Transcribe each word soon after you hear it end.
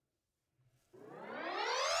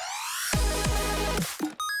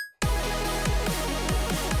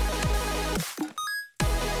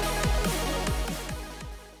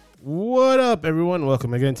up, everyone?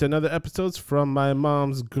 Welcome again to another episode from my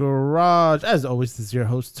mom's garage. As always, this is your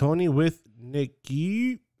host Tony with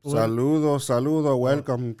Nikki. Saludo.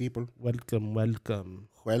 Welcome, people. Welcome.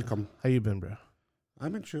 How you been, bro?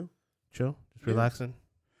 I'm in chill. Just relaxing,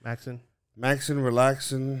 maxing,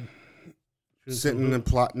 relaxing, sitting and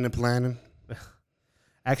plotting and planning.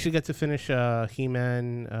 I actually got to finish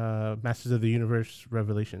He-Man, Masters of the Universe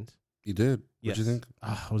Revelations. You did? Yes. What'd you think?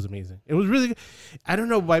 Oh, it was amazing. It was really good. I don't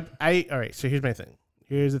know why. All right, so here's my thing.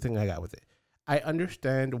 Here's the thing I got with it. I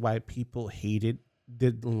understand why people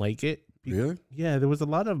didn't like it. Really? Yeah, there was a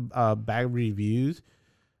lot of bad reviews.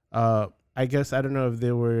 I guess I don't know if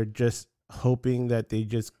they were just hoping that they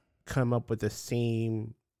just come up with the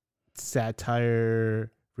same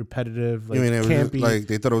satire, repetitive, like, you mean it was campy. like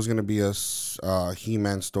they thought it was going to be a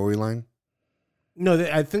He-Man storyline? No,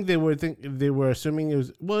 I think they were assuming it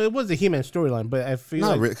was. Well, it was a He-Man storyline, but I feel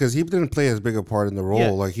Not like because he didn't play as big a part in the role. Yeah.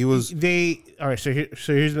 Like he was. All right. So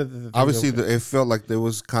here's the thing. Obviously, it felt like there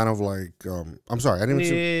was kind of like. I'm sorry, I didn't.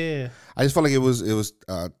 Yeah. I just felt like it was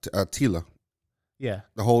Teela. Yeah.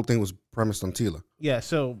 The whole thing was premised on Teela. Yeah.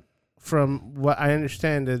 So from what I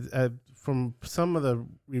understand, from some of the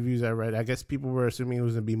reviews I read, I guess people were assuming it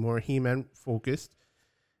was gonna be more He-Man focused.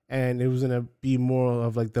 And it was gonna be more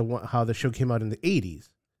of like how the show came out in the '80s,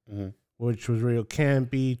 which was real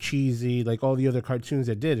campy, cheesy, like all the other cartoons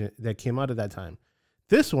that came out at that time.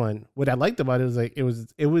 This one, what I liked about it was like it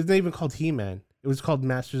wasn't even called He-Man. It was called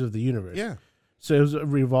Masters of the Universe. Yeah. So it was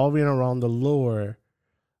revolving around the lore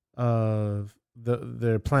of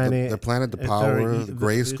their planet, the planet, the power, the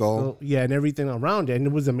Grayskull, and everything around it, and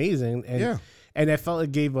it was amazing. And I felt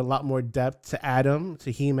it gave a lot more depth to Adam,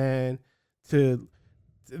 to He-Man, to.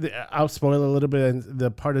 I'll spoil a little bit in the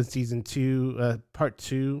part of season 2, part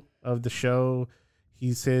 2 of the show.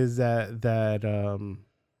 He says that the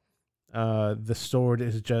sword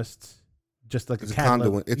is just like it's a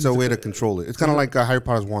conduit. It's a way to control it. It's kind of like Harry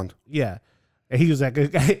Potter's wand. Yeah, and he was like,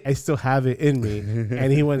 I still have it in me,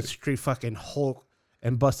 and he went straight fucking Hulk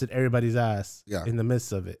and busted everybody's ass in the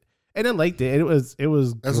midst of it. And I liked it. It was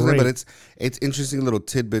That's great. But it's interesting little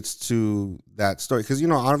tidbits to that story because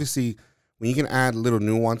obviously. When you can add little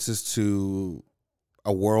nuances to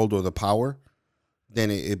a world or the power, then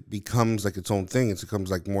it becomes like its own thing. It becomes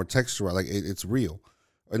like more textural, like it's real.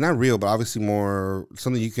 Or not real, but obviously more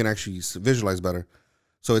something you can actually visualize better.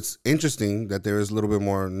 So it's interesting that there is a little bit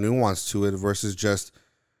more nuance to it versus just,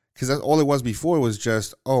 because that's all it was before was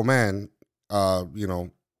just, oh man,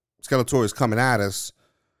 Skeletor is coming at us.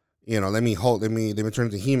 Let me turn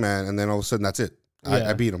into He-Man, and then all of a sudden that's it.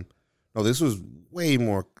 I beat him. No, this was way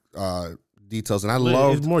more details, and I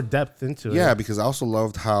loved more depth into it. Yeah, because I also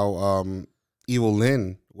loved how Evil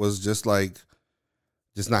Lynn was just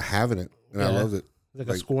not having it, and I loved it. Like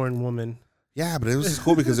a scorned woman. Yeah, but it was just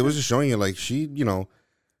cool because it was just showing you like she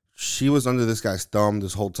was under this guy's thumb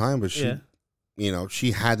this whole time, but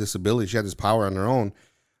she had this ability, she had this power on her own,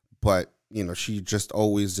 but she just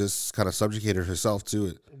always just kind of subjugated herself to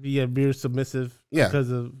it. Yeah, be submissive. Yeah,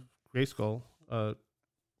 because of Grayskull.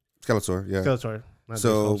 Skeletor. Yeah, Skeletor.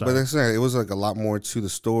 So, but it was like a lot more to the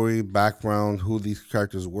story, background, who these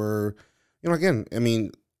characters were. Again, I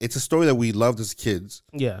mean, it's a story that we loved as kids.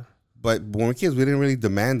 Yeah. But when we were kids, we didn't really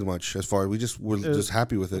demand much as far as we just were just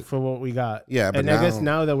happy with it. For what we got. Yeah, but I guess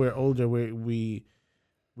now that we're older, we're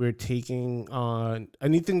taking on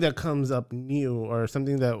anything that comes up new or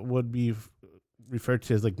something that would be referred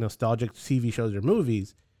to as like nostalgic TV shows or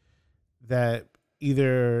movies that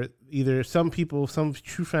either some people, some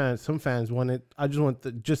true fans, some fans want it. I just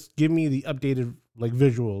want just give me the updated like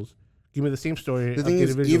visuals. Give me the same story. The thing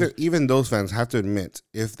is, even those fans have to admit,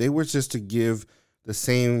 if they were just to give the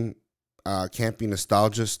same campy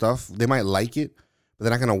nostalgia stuff, they might like it, but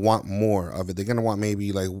they're not gonna want more of it. They're gonna want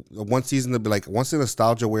maybe like one season to be like once the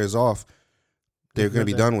nostalgia wears off, they're gonna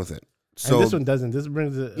be done with it. So and this one doesn't. This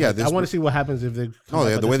brings it. Yeah, I want to see what happens if they.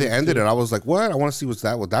 The way they ended it, I was like, "What? I want to see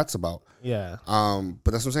what that's about." Yeah.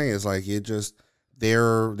 But that's what I'm saying. It's like it just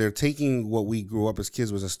they're taking what we grew up as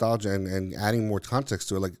kids was nostalgia and adding more context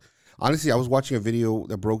to it. Like honestly, I was watching a video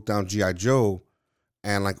that broke down G.I. Joe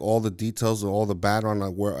and like all the details and all the background,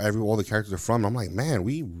 like where all the characters are from. I'm like, man,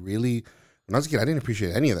 we really when I was a kid, I didn't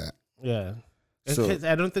appreciate any of that. Yeah. So,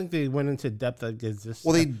 I don't think they went into depth like this.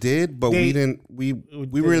 Well, they did, but we didn't. We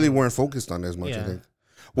really weren't focused on it as much. Yeah. I think.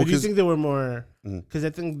 Well, do you think they were more? Because I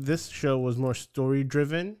think this show was more story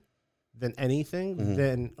driven than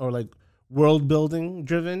anything, or like world building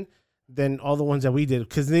driven than all the ones that we did.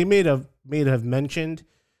 Because they may have mentioned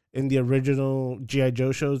in the original G.I.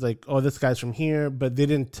 Joe shows, like, oh, this guy's from here, but they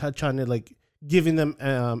didn't touch on it, like giving them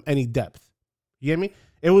any depth. You get me?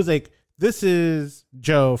 It was like this is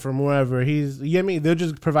Joe from wherever he's. You get what I mean? They'll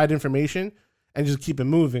just provide information and just keep it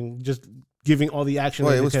moving, just giving all the action.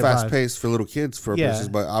 Well, it was fast paced for little kids for purposes,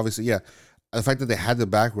 but obviously, yeah, the fact that they had the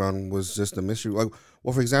background was just a mystery. Like,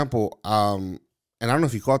 well, for example, and I don't know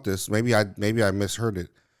if you caught this. Maybe I misheard it.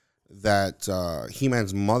 That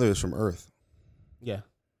He-Man's mother is from Earth. Yeah,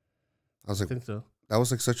 I was like, I think so. That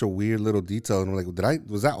was like such a weird little detail, and I'm like,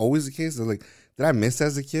 was that always the case? Like, did I miss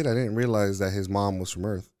as a kid? I didn't realize that his mom was from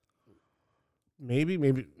Earth. Maybe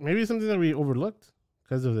it's something that we overlooked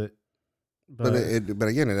because of it. But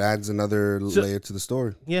again, it adds another layer to the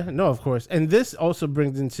story. Yeah, no, of course. And this also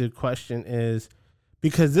brings into question is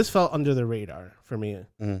because this fell under the radar for me.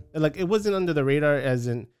 Mm-hmm. Like it wasn't under the radar as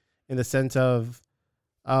in the sense of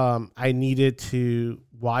I needed to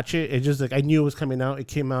watch it. It just like I knew it was coming out. It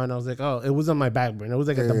came out and I was like, oh, it was on my back burner. It was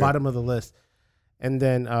like at the bottom of the list. And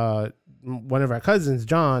then one of our cousins,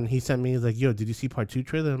 John, he sent me, he's like, yo, did you see part 2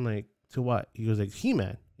 trailer? I'm like, to what? He was like,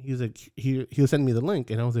 He-Man. He was like, he'll send me the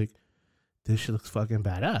link. And I was like, this shit looks fucking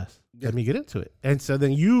badass. Let me get into it. And so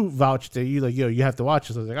then you vouched it. You like, yo, you have to watch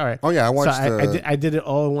it. So I was like, all right. Oh yeah, I watched. So I did it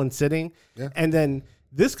all in one sitting. Yeah. And then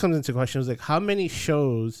this comes into question. It was like, how many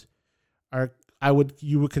shows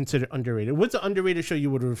you would consider underrated? What's an underrated show you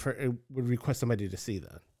would request somebody to see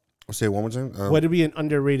then? I'll say it one more time. What would be an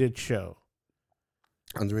underrated show?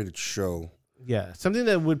 Underrated show. Yeah, something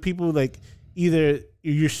that would people like either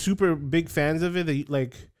you're super big fans of it that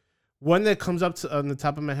like. One that comes up on the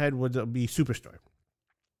top of my head would be Superstore.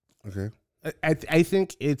 Okay. I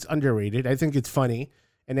think it's underrated. I think it's funny,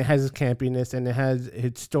 and it has its campiness, and it has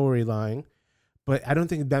its storyline. But I don't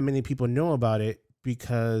think that many people know about it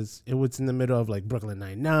because it was in the middle of like Brooklyn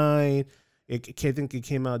Nine-Nine. I think it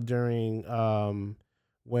came out during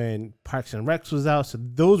when Parks and Recs was out. So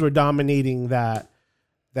those were dominating that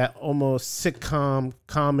almost sitcom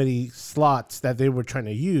comedy slots that they were trying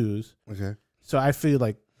to use. Okay. So I feel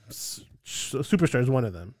like Superstar is one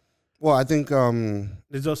of them. Well, I think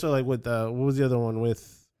there's also like with what was the other one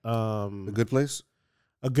with A Good Place?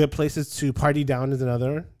 A Good Place is to Party Down is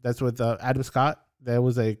another. That's with Adam Scott. That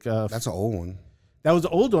was like that's an old one. That was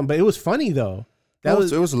an old one, but it was funny though. It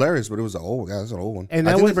was hilarious, but it was an old. Yeah, that's an old one. And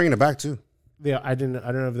I think they're bringing it back too. Yeah, I don't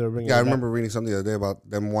know if they were bringing. Yeah, it I remember reading something the other day about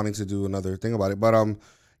them wanting to do another thing about it. But you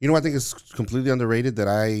know, what I think is completely underrated that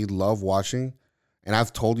I love watching. And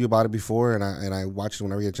I've told you about it before, and I watch it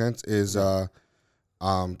whenever I get a chance. Is Tacoma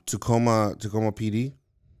PD?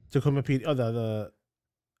 Tacoma PD. Oh,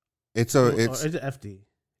 it's or is it FD?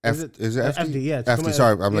 Is it FD? FD, yeah. FD.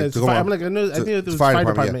 Sorry, I'm like Tacoma. I'm like I think it was fire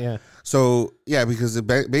department. Yeah. So yeah, because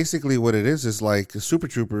basically what it is like Super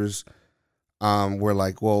Troopers. Were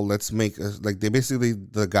like, well, let's make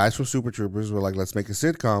the guys from Super Troopers were like, let's make a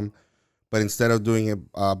sitcom. But instead of doing it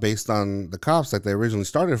based on the cops that they originally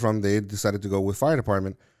started from, they decided to go with fire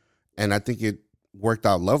department, and I think it worked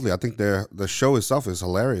out lovely. I think the show itself is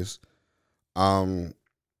hilarious. But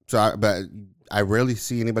I rarely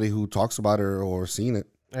see anybody who talks about it or seen it.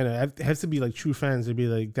 I know it has to be like true fans to be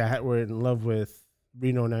like that. We're in love with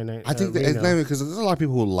Reno 99. I think it's not because there's a lot of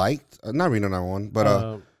people who liked not Reno 91,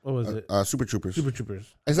 but what was it? Super Troopers. Super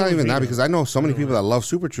Troopers. It's not even that because I know so many people that love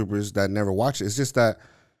Super Troopers that never watch it. It's just that.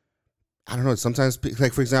 I don't know. Sometimes,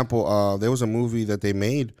 like for example, there was a movie that they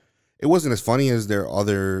made. It wasn't as funny as their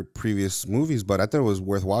other previous movies, but I thought it was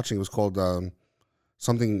worth watching. It was called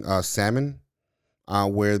something Salmon,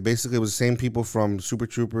 where basically it was the same people from Super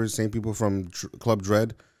Troopers, same people from Club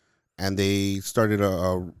Dread, and they started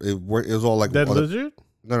it was all like Dead Lizard.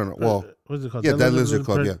 No. Well, what's it called? Yeah, Dead Lizard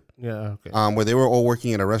Club. Yeah. Yeah. Okay. Where they were all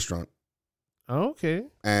working in a restaurant. Oh, okay.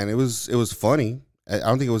 And it was funny. I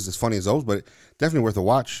don't think it was as funny as those, but definitely worth a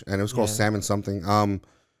watch. And it was called Salmon something.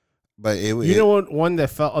 But know what? One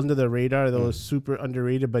that fell under the radar that was super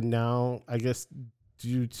underrated, but now I guess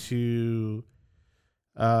due to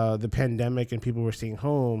the pandemic and people were staying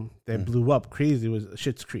home, that blew up crazy was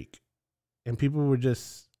Schitt's Creek, and people were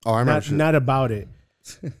just not about it.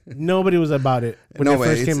 Nobody was about it when it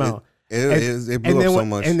first came out. It blew up so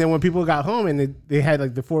much. And then when people got home and they had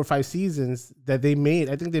like the 4 or 5 seasons that they made,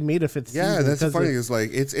 I think they made a 5th season. Yeah, that's funny. It's like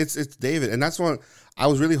it's David, and that's one I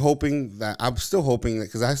was really hoping that I'm still hoping that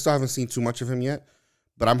because I still haven't seen too much of him yet,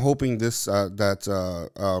 but I'm hoping this this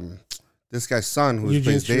guy's son who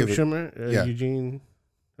plays David, Eugene,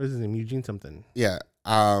 what's his name? Eugene something. Yeah,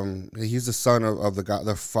 he's the son of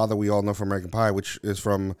the father we all know from American Pie, which is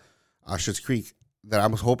from Schitt's Creek. That I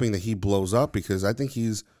was hoping that he blows up because I think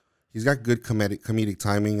he's got good comedic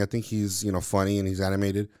timing. I think he's funny and he's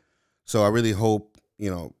animated. So I really hope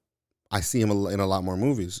I see him in a lot more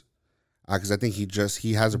movies because I think he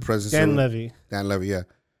has a presence. Dan Levy, yeah.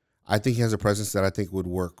 I think he has a presence that I think would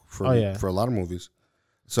work for a lot of movies.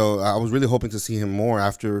 So I was really hoping to see him more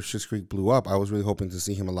after Schitt's Creek blew up. I was really hoping to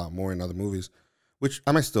see him a lot more in other movies, which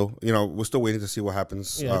I might still, we're still waiting to see what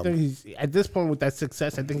happens. Yeah, I think he's at this point with that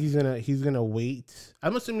success. I think he's gonna wait.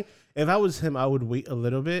 I'm assuming if I was him, I would wait a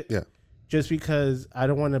little bit. Yeah. Just because I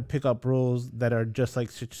don't want to pick up roles that are just like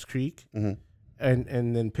Schitt's Creek, Mhm.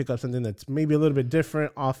 and then pick up something that's maybe a little bit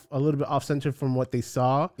different, a little bit off center from what they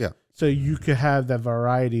saw. Yeah. So you could have that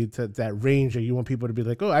variety to that range, or you want people to be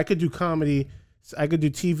like, oh, I could do comedy, I could do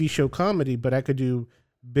TV show comedy, but I could do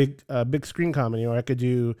big screen comedy, or I could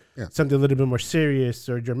do something a little bit more serious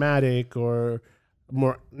or dramatic or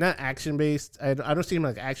more not action based. I don't see him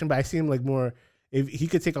like action, but I see him like more. If he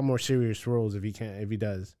could take on more serious roles, if he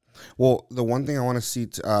does. Well, the one thing I want to see,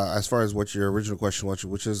 as far as what your original question was,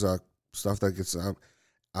 which is stuff that gets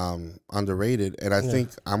underrated, and I think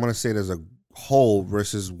I'm going to say it as a whole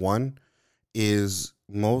versus one, is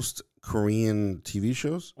most Korean TV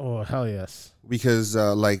shows. Oh, hell yes. Because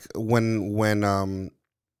like when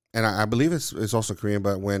and I believe it's also Korean,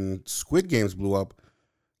 but when Squid Games blew up,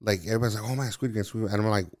 like everybody's like, oh man, Squid Games, and I'm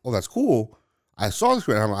like, oh, that's cool. I saw the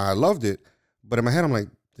Squid, I loved it, but in my head I'm like,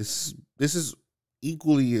 this is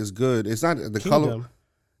equally as good. It's not the color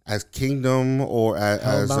as Kingdom or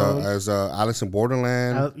as Alice in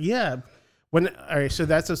Borderland. Yeah. All right, so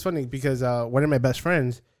that's what's funny because one of my best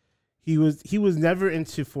friends, he was never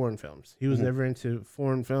into foreign films. He was never into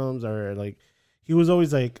foreign films, or like he was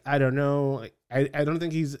always like, I don't know. Like, I don't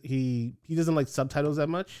think he doesn't like subtitles that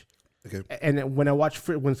much. Okay. And when I watched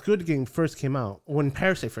when Squid Game first came out, when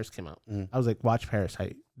Parasite first came out, I was like, watch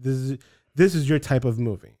Parasite. This is your type of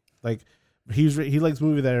movie. Like he likes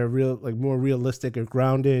movies that are real, like more realistic or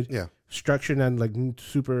grounded. Yeah. Structured and like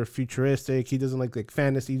super futuristic. He doesn't like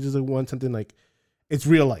fantasy. He doesn't want something like it's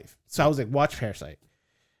real life. So I was like, watch Parasite.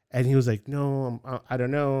 And he was like, no, I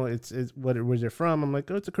don't know. It's where's it from? I'm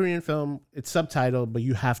like, oh, it's a Korean film. It's subtitled, but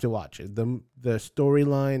you have to watch it. The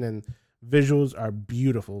storyline and visuals are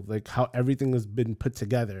beautiful. Like how everything has been put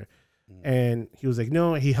together. And he was like,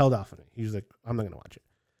 no, he held off on it. He was like, I'm not going to watch it.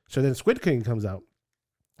 So then Squid Game comes out.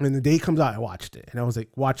 And the day it comes out, I watched it. And I was like,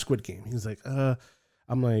 watch Squid Game. He was like,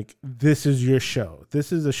 I'm like, this is your show.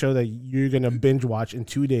 This is a show that you're going to binge watch in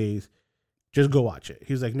 2 days. Just go watch it.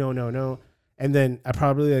 He was like, no. And then I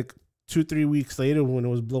probably like 2-3 weeks later when it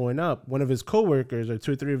was blowing up, one of his coworkers or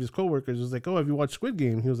 2 or 3 of his coworkers was like, oh, have you watched Squid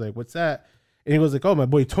Game? He was like, what's that? And he was like, oh, my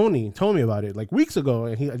boy Tony told me about it like weeks ago.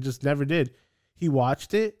 And I just never did. He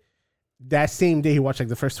watched it. That same day he watched like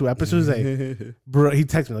the first 2 episodes. Like, bro, he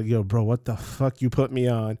texted me like, yo, bro, what the fuck you put me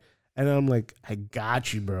on? And I'm like, I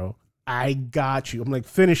got you, bro. I got you. I'm like,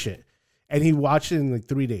 finish it. And he watched it in like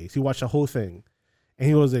 3 days. He watched the whole thing. And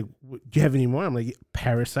he was like, do you have any more? I'm like,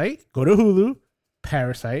 Parasite. Go to Hulu.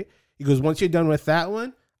 Parasite. He goes, once you're done with that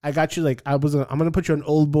one, I got you. Like, I'm gonna put you on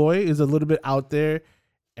Old Boy. It's a little bit out there,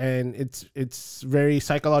 and it's very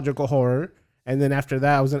psychological horror. And then after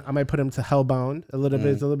that, I might put him to Hellbound a little bit.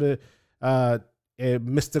 It's a little bit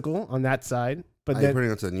mystical on that side. But then putting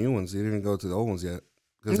him to the new ones. You didn't even go to the old ones yet.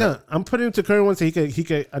 No, I'm putting him to current ones so he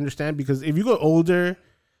could understand. Because if you go older,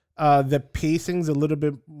 the pacing's a little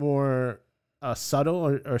bit more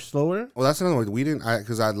subtle or slower. Well, that's another one. We didn't,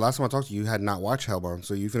 because last time I talked to you, you had not watched Hellbound.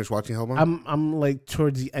 So you finished watching Hellbound? I'm like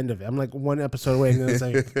towards the end of it. I'm like one episode away, and then it's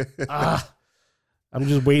like, I'm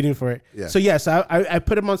just waiting for it. Yeah. So yes, I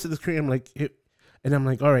put him onto the screen. I'm like, and I'm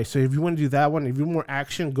like, all right. So if you want to do that one, if you want more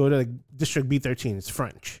action, go to like District B13. It's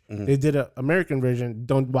French. They did an American version.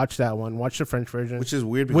 Don't watch that one. Watch the French version, which is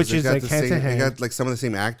weird because they got like some of the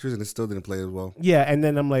same actors, and it still didn't play as well. Yeah, and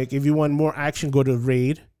then I'm like, if you want more action, go to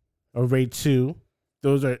Raid. Or Raid 2.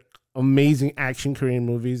 Those are amazing action Korean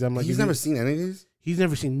movies. I'm like, he's never seen any of these? He's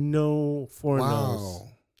never seen no foreign movies.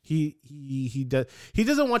 He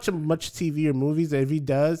doesn't watch much TV or movies. If he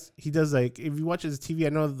does like, if he watches TV, I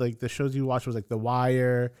know like the shows he watched was like The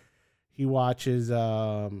Wire. He watches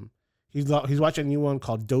he's watching a new one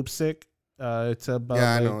called Dope Sick. It's about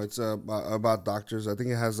I know it's about doctors. I think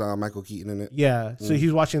it has Michael Keaton in it. Yeah, so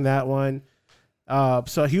he's watching that one.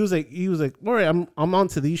 So he was like, all right, I'm on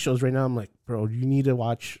to these shows right now. I'm like, bro, you need to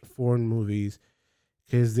watch foreign movies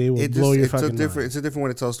because they will blow your fucking mind. It's a different way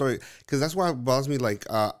to tell a story. Because that's why it bothers me. Like,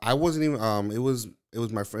 I wasn't even. It was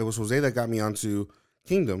my friend. It was Jose that got me onto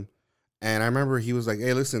Kingdom, and I remember he was like,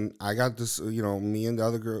 hey, listen, I got this. Me and the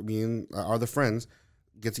other girl, me and our other friends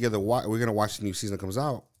get together. We're gonna watch the new season that comes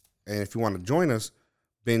out, and if you want to join us,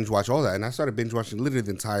 binge watch all that. And I started binge watching literally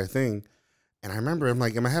the entire thing. And I remember, I'm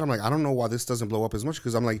like, in my head, I'm like, I don't know why this doesn't blow up as much.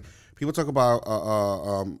 Because I'm like, people talk about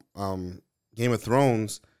Game of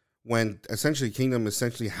Thrones when essentially Kingdom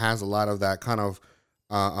essentially has a lot of that kind of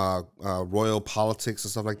royal politics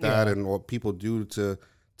and stuff like that, and what people do to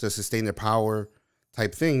sustain their power.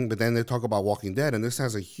 type thing. But then they talk about Walking Dead, and this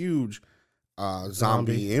has a huge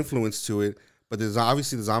zombie influence to it. But there's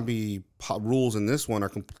obviously the zombie rules in this one are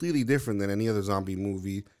completely different than any other zombie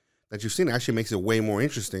movie that you've seen. It actually makes it way more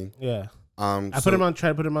interesting. Yeah. I put him on. Try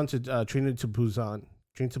to put him on to Train to Busan.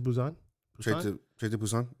 Train to Busan. Train to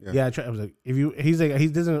Busan. Yeah. I was like, he's like, he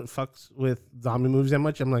doesn't fucks with zombie movies that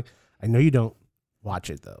much. I'm like, I know you don't. Watch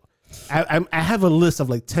it though. I have a list of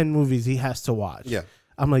like 10 movies he has to watch. Yeah.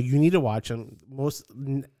 I'm like, you need to watch them.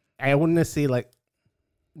 I wouldn't say like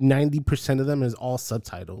 90% of them is all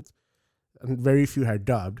subtitled. And very few are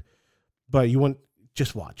dubbed, but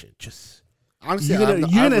just watch it. Just honestly, you're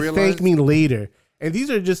gonna thank me later. And these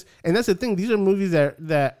are and that's the thing. These are movies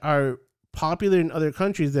that are popular in other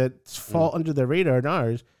countries that fall under the radar in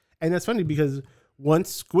ours. And that's funny because once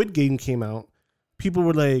Squid Game came out, people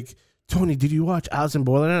were like, "Tony, did you watch Alice in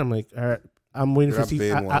Borderland?" I'm like, "All right, I'm waiting for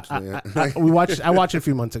season." I watched it a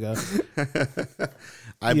few months ago.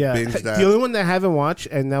 I binged that. The only one that I haven't watched,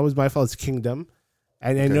 and that was my fault, is Kingdom.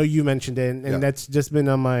 And I know you mentioned it, and that's just been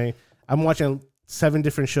on my. I'm watching 7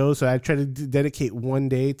 different shows, so I try to dedicate one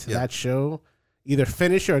day to that show, either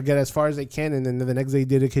finish or get as far as I can, and then the next day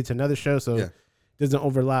dedicate to another show, so it doesn't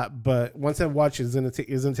overlap. But once I watch it, it's gonna take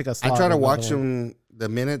a slot. I try to watch them the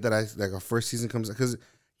minute that a first season comes out, because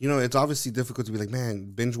it's obviously difficult to be like,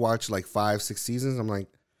 man, binge watch like 5-6 seasons. I'm like,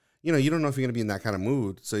 you don't know if you're gonna be in that kind of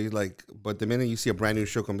mood, so you're like, but the minute you see a brand new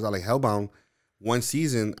show comes out, like Hellbound, 1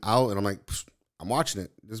 season out, and I'm like, I'm watching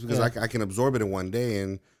it just because I can absorb it in one day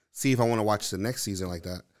and see if I want to watch the next season like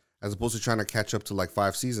that, as opposed to trying to catch up to like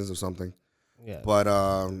 5 seasons or something. Yeah. But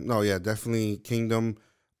no, yeah, definitely Kingdom.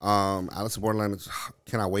 Alice in Borderland.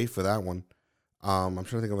 Cannot wait for that one. I'm trying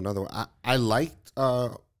to think of another one. I liked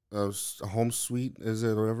Home Sweet. Is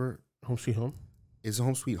it or whatever? Home Sweet Home. Is it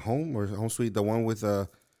Home Sweet Home or Home Sweet the one with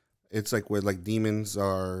it's like where like demons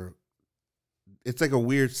are. It's like a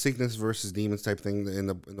weird sickness versus demons type thing in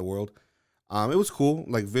the world. It was cool,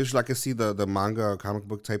 like visual. I could see the manga or comic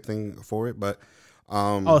book type thing for it, but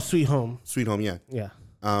Sweet Home, yeah.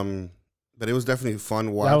 But it was definitely a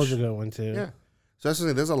fun watch. That was a good one too. Yeah, so that's the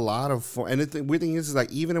thing. There's a lot of fun, and the weird thing is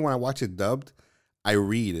like even when I watch it dubbed, I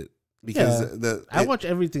read it because I watch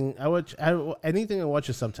everything. I watch anything I watch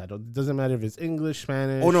is subtitled. It doesn't matter if it's English,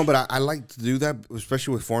 Spanish. Oh no, but I like to do that,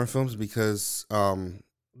 especially with foreign films, because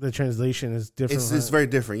the translation is different. It's very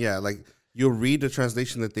different. Yeah, like. You'll read the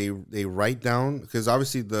translation that they write down, because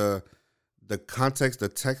obviously the context, the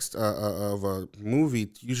text of a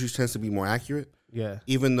movie usually tends to be more accurate. Yeah.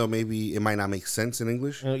 Even though maybe it might not make sense in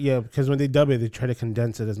English. Yeah, because when they dub it, they try to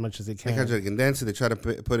condense it as much as they can. They try to condense it. They try to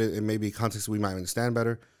put it in maybe context we might understand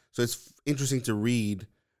better. So it's interesting to read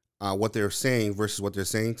what they're saying versus what they're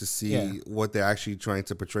saying to see what they're actually trying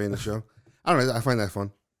to portray in the show. I don't know. I find that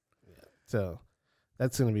fun. Yeah. So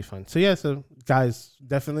that's gonna be fun. So yeah, so guys,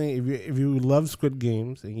 definitely if you love Squid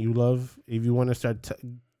Games and if you want to start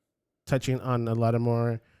touching on a lot of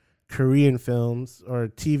more Korean films or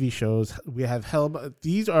TV shows, we have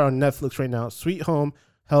these are on Netflix right now. Sweet Home,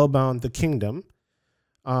 Hellbound, The Kingdom.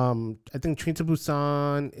 I think Train to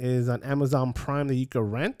Busan is on Amazon Prime that you can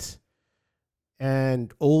rent.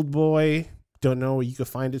 And Old Boy, don't know, you can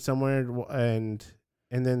find it somewhere.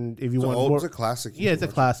 And then if you want more, it's a classic. Yeah, it's a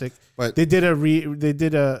classic. But they did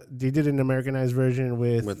an Americanized version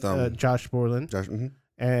with Josh Brolin.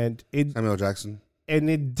 And Samuel Jackson. And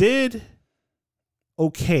it did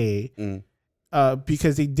okay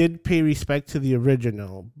because they did pay respect to the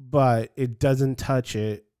original, but it doesn't touch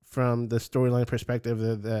it from the storyline perspective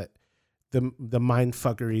that the mind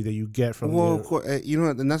fuckery that you get from. Well, of course,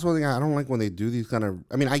 and that's one thing I don't like when they do these kind of.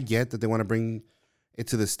 I mean, I get that they want to bring it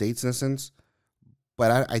to the States in a sense.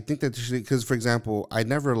 But I think that because, for example, I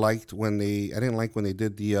didn't like when they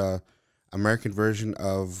did the American version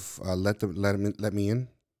of Let Me In.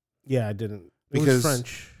 Yeah, I didn't. It was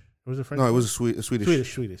French. Was it French? No, it was Swedish.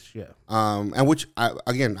 Swedish, yeah. And which I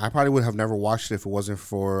probably would have never watched it if it wasn't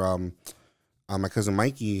for my cousin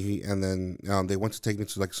Mikey, and then they went to take me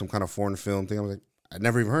to like some kind of foreign film thing. I was like, I'd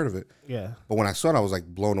never even heard of it. Yeah. But when I saw it, I was like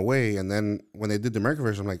blown away. And then when they did the American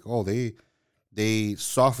version, I'm like, oh, they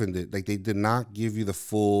softened it. Like they did not give you the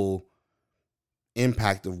full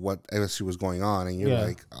impact of what actually was going on, and you're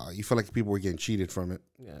like, you feel like people were getting cheated from it.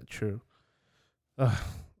 Yeah, true.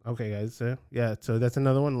 Okay, guys. So that's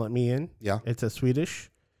another one. Let Me In. Yeah, it's a Swedish.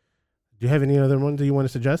 Do you have any other ones that you want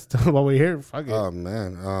to suggest while we're here? Fuck it. Oh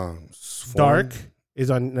man, Dark is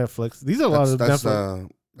on Netflix. These are a lot of Netflix.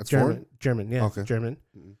 That's German. Yeah, okay. German.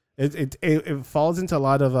 It falls into a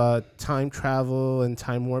lot of time travel and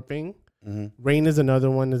time warping. Mm-hmm. Rain is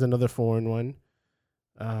another one. Is another foreign one.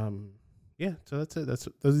 Yeah, so that's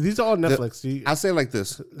it. These are all Netflix. I'll say it like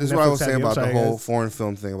this. This is Netflix what I was saying heavy. I'm about the sorry, whole guys. foreign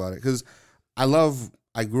film thing about it. Because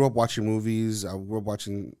I grew up watching movies. I grew up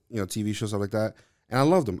watching, TV shows, stuff like that. And I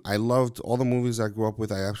loved them. I loved all the movies I grew up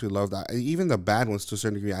with. I absolutely loved that. Even the bad ones, to a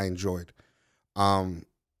certain degree, I enjoyed.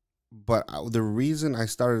 But the reason I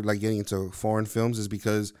started like getting into foreign films is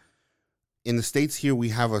because in the States here, we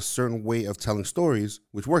have a certain way of telling stories,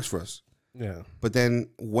 which works for us. Yeah. But then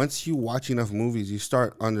once you watch enough movies, you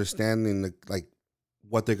start understanding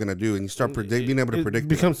what they're gonna do, and you start being able to predict. It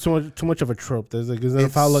becomes too much of a trope. It's gonna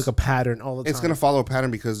follow like a pattern all the time. It's gonna follow a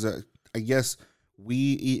pattern because I guess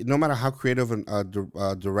no matter how creative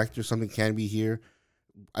a director something can be here,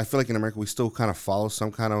 I feel like in America we still kind of follow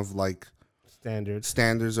some kind of like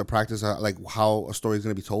standards or practice, like how a story is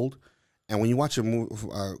gonna be told. And when you watch a movie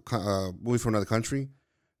from another country,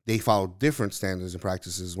 they follow different standards and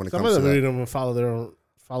practices when it comes to that. Some of them really don't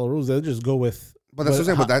follow rules. They'll just go with. But that's what I'm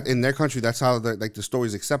saying. But that in their country, that's how the story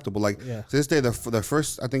is acceptable. Like yeah. to this day,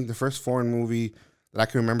 the first foreign movie that I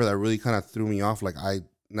can remember that really kind of threw me off. Like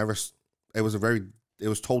it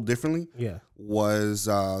was told differently. Yeah, was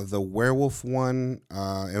the werewolf one.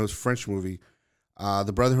 It was a French movie,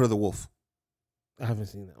 The Brotherhood of the Wolf. I haven't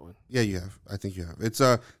seen that one. Yeah, you have. I think you have. It's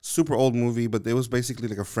a super old movie, but it was basically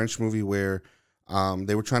like a French movie where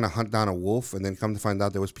they were trying to hunt down a wolf, and then come to find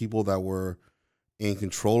out there was people that were in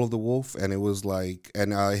control of the wolf, and it was like,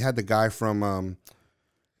 and it had the guy from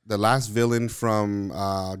the last villain from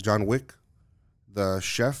John Wick, the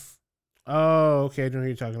chef. Oh, okay, I know who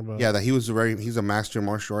you're talking about. Yeah, that he's a master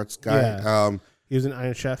martial arts guy. Yeah. He was an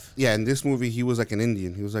Iron Chef. Yeah, in this movie he was like an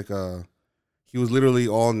Indian. He was like he was literally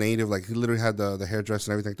all native. Like he literally had the hairdress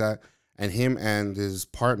and everything like that. And him and his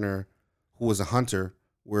partner, who was a hunter,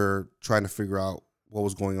 were trying to figure out what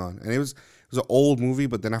was going on. And it was an old movie,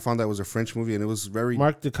 but then I found out it was a French movie, and it was very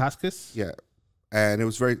Mark Dacascos. Yeah, and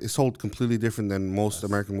it's sold completely different than most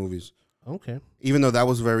American movies. Okay, even though that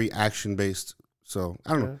was very action based. So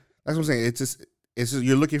I don't know. That's what I'm saying. It's just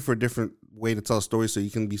you're looking for a different way to tell a story, so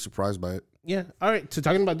you can be surprised by it. Yeah. All right. So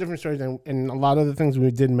talking about different stories, and a lot of the things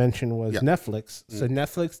we did mention was Netflix. So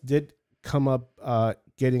Netflix did come up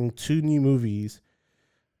getting 2 new movies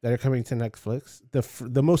that are coming to Netflix.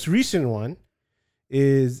 The most recent one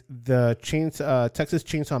is the Texas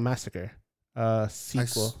Chainsaw Massacre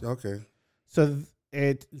sequel. Okay. So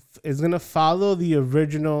it is going to follow the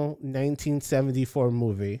original 1974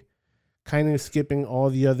 movie, kind of skipping all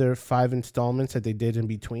the other 5 installments that they did in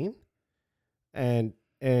between. And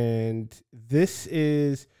this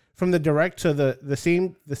is from the director, the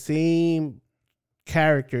same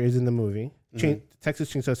character is in the movie,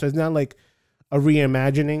 Texas Chainsaw. So it's not like a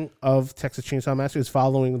reimagining of Texas Chainsaw Massacre. It's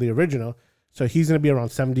following the original. So he's going to be around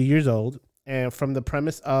 70 years old. And from the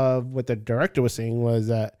premise of what the director was saying was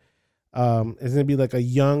that it's going to be like a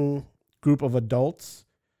young group of adults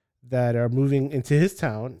that are moving into his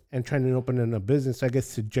town and trying to open a business, I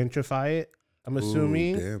guess, to gentrify it, I'm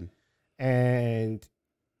assuming. Ooh, damn. And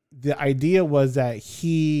the idea was that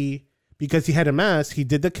because he had a mask, he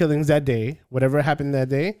did the killings that day. Whatever happened that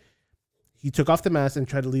day, he took off the mask and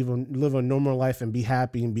tried to live a normal life and be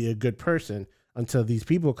happy and be a good person until these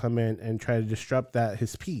people come in and try to disrupt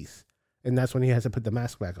his peace. And that's when he has to put the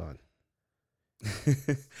mask back on.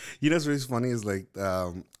 What's really funny is like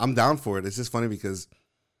I'm down for it. It's just funny because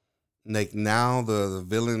like now the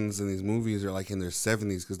villains in these movies are like in their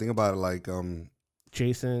 70s. Because think about it, like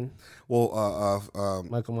Jason. Well,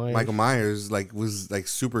 Michael Myers like was like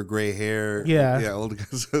super gray hair. Yeah, old guy.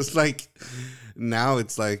 So it's like now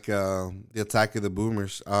it's like the Attack of the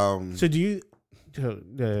Boomers. So do you?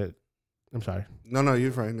 I'm sorry. No,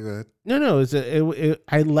 you're fine. Go ahead. No.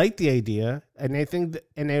 I like the idea, and I think,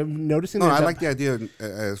 and I'm noticing. No, I like the idea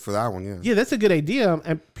for that one. Yeah. Yeah, that's a good idea,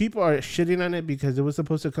 and people are shitting on it because it was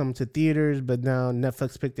supposed to come to theaters, but now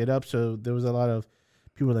Netflix picked it up, so there was a lot of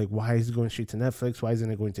people like, "Why is it going straight to Netflix? Why isn't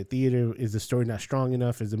it going to theater? Is the story not strong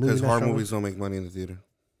enough? Is the movie?" Because horror movies don't make money in the theater.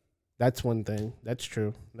 That's one thing. That's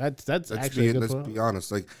true. That's actually. Let's be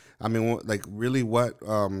honest. Like, I mean, like really, what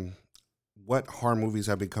horror movies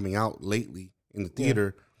have been coming out lately in the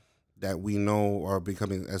theater that we know are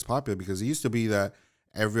becoming as popular? Because it used to be that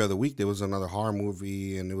every other week there was another horror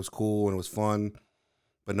movie and it was cool and it was fun.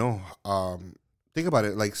 But no, think about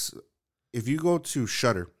it. Like if you go to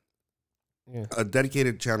Shudder, a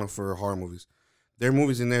dedicated channel for horror movies, there are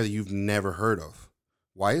movies in there that you've never heard of.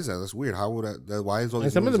 Why is that? That's weird. How would why is all these?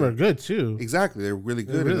 And some of them are good too. Exactly, they're really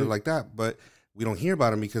good and they're like that. But we don't hear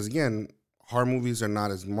about them because again, horror movies are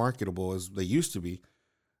not as marketable as they used to be,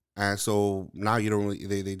 and so now you don't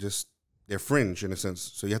really. They're fringe in a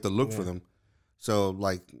sense. So you have to look for them. So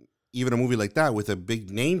like even a movie like that with a big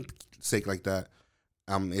name sake like that,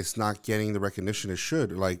 it's not getting the recognition it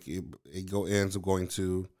should. Like ends up going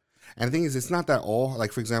to, and the thing is, it's not that all.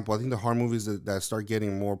 Like for example, I think the horror movies that start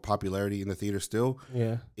getting more popularity in the theater still,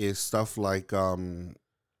 is stuff like The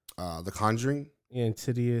Conjuring. Yeah,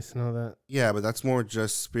 Insidious and all that. Yeah, but that's more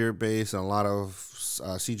just spirit based and a lot of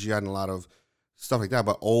CGI and a lot of stuff like that.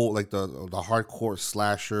 But old, like the hardcore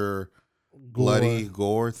slasher, bloody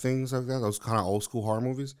gore things like that. Those kind of old school horror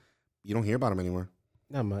movies. You don't hear about them anymore.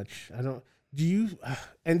 Not much. I don't. Do you?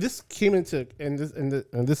 And this came into and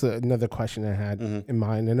this is another question I had in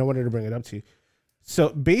mind, and I wanted to bring it up to you. So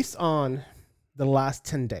based on the last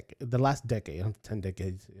 10 decade, 10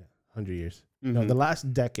 decades, 100 years. No, the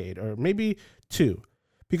last decade or maybe 2,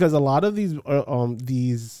 because a lot of these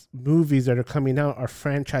movies that are coming out are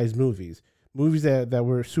franchise movies that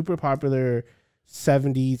were super popular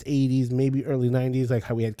 70s, 80s, maybe early 90s, like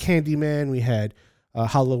how we had Candyman, we had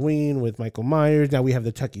Halloween with Michael Myers. Now we have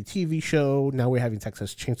the Chucky TV show. Now we're having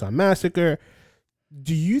Texas Chainsaw Massacre.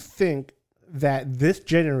 Do you think that this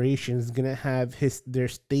generation is gonna have their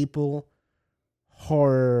staple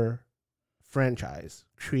horror franchise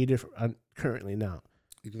created currently now?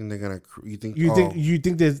 You think they're gonna? You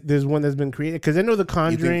think there's one that's been created? Because I know The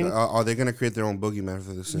Conjuring. Are they gonna create their own boogeyman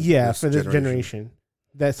for this? Yeah, for this generation.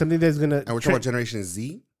 That's something that's gonna. And we're talking about Generation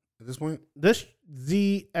Z at this point. This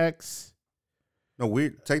ZX. No,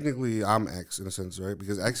 technically I'm X in a sense, right?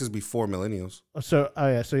 Because X is before millennials. So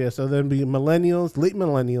then be millennials, late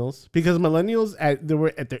millennials, because millennials they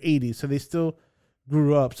were at their 80s, so they still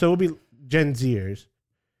grew up. So it would be Gen Zers.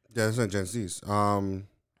 Yeah, it's not Gen Zs.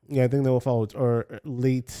 Yeah, I think they will follow or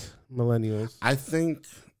late millennials.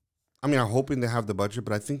 I'm hoping they have the budget,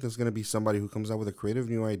 but I think there's going to be somebody who comes out with a creative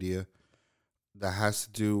new idea that has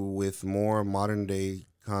to do with more modern day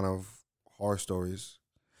kind of horror stories.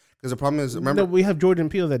 Because the problem is, remember, we have Jordan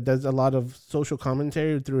Peele that does a lot of social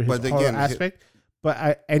commentary through his horror aspect.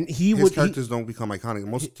 His characters don't become iconic.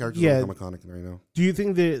 Most characters don't become iconic right now. Do you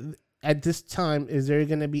think that at this time is there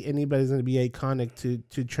going to be anybody that's going to be iconic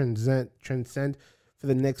to transcend for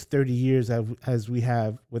the next 30 years as we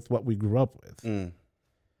have with what we grew up with?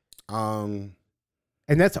 And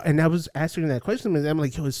I was asking that question, and I'm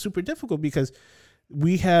like, it's super difficult because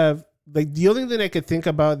we have like the only thing I could think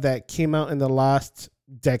about that came out in the last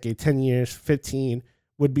decade, 10 years, 15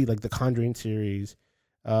 would be like the Conjuring series,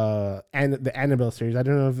 and the Annabelle series. I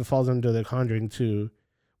don't know if it falls under the Conjuring too.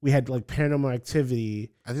 We had like Paranormal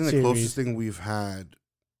Activity. I think the closest thing we've had,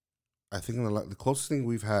 the closest thing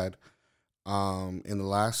we've had, in the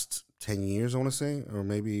last 10 years, I want to say, or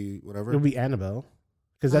maybe whatever. It would be Annabelle,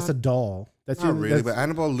 because that's a doll. That's not really, but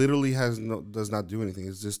Annabelle literally does not do anything.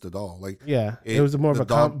 It's just a doll. Like it was more of a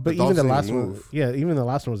but even the last one, even the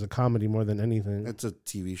last one was a comedy more than anything. It's a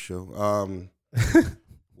TV show.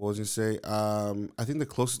 What was I say? I think the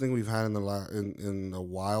closest thing we've had in a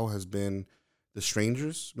while has been The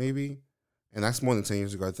Strangers, maybe, and that's more than 10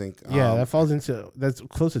 years ago, I think. That's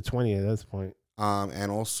close to 20 at this point.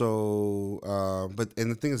 And also,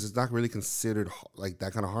 and the thing is, it's not really considered like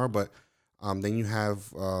that kind of horror, but then you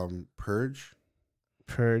have Purge.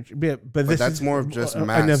 Yeah, but that's more of just an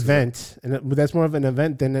event, that's more of an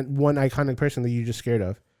event than one iconic person that you're just scared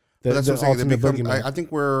of. That's what I'm saying. I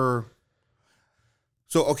think we're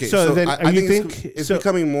okay. So then, I think it's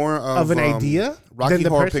becoming more of an idea. Rocky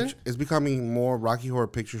Horror Picture. It's becoming more Rocky Horror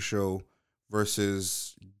Picture Show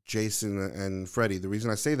versus Jason and Freddy. The reason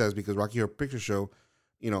I say that is because Rocky Horror Picture Show,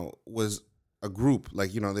 was a group.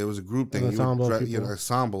 Like, there was a group thing,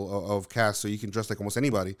 ensemble of cast, so you can dress like almost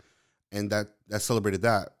anybody, and that celebrated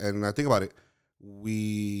that. And I think about it,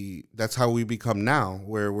 that's how we become now,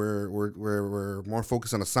 where we're more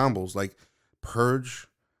focused on ensembles, like Purge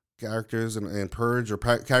characters and Purge or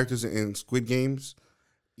characters in Squid Games.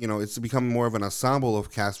 It's become more of an ensemble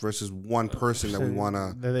of cast versus one person that we want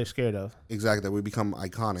to... That they're scared of. Exactly, that we become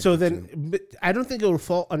iconic. So then, but I don't think it will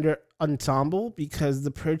fall under ensemble, because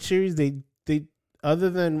the Purge series, they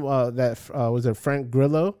other than was it Frank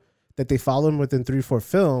Grillo, that they followed him within 3-4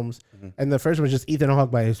 films, and the first one was just Ethan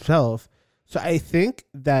Hawke by himself. So I think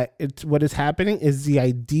that what is happening is the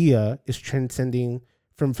idea is transcending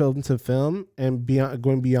from film to film and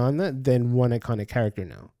going beyond that than one iconic character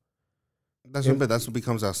now. That's what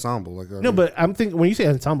becomes ensemble. But I'm thinking, when you say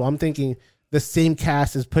ensemble, I'm thinking the same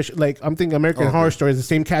cast is pushed. Like, I'm thinking American Horror Story is the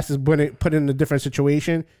same cast is put in a different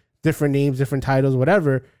situation, different names, different titles,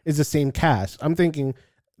 whatever, is the same cast. I'm thinking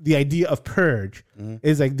the idea of Purge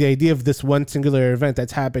is like the idea of this one singular event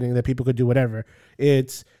that's happening that people could do whatever.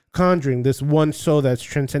 It's Conjuring, this one soul that's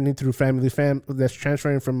transcending through that's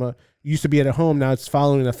transferring from used to be at a home, now it's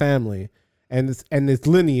following a family, and it's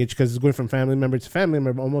lineage because it's going from family member to family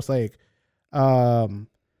member, almost like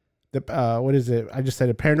what is it? I just said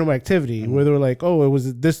a Paranormal Activity, where they were like, oh, it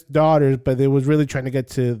was this daughter, but it was really trying to get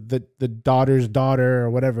to the daughter's daughter or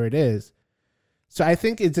whatever it is. So I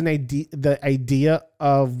think it's the idea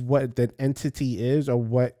of what the entity is, or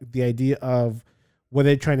what the idea of what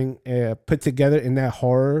they're trying to put together in that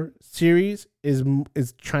horror series is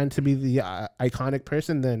trying to be the iconic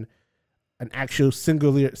person than an actual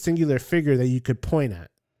singular figure that you could point at.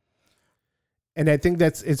 And I think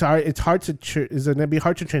it's hard to going to be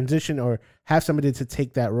hard to transition or have somebody to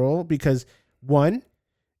take that role, because one,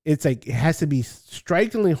 it's like it has to be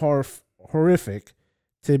strikingly horrific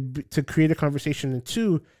to create a conversation, and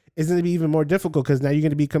two, it's going to be even more difficult because now you're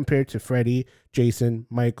going to be compared to Freddy, Jason,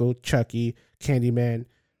 Michael, Chucky, Candyman,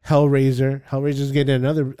 Hellraiser. Hellraiser's getting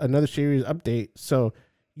another series update, so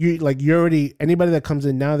you're already, anybody that comes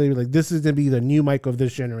in now, they're like, this is going to be the new Michael of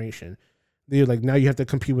this generation. They're like, now you have to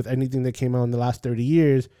compete with anything that came out in the last 30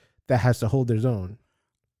 years that has to hold their own.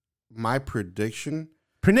 My prediction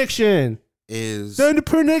is the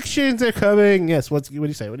predictions are coming. Yes. What do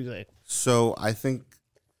you say? So I think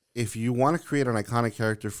if you want to create an iconic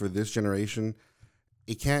character for this generation,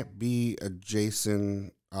 it can't be a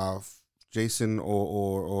Jason or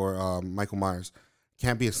Michael Myers.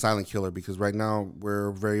 Can't be a silent killer, because right now we're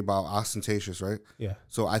very about ostentatious, right? Yeah.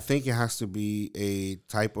 So I think it has to be a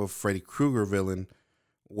type of Freddy Krueger villain,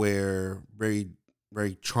 where very,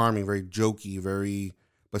 very charming, very jokey,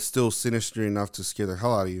 but still sinister enough to scare the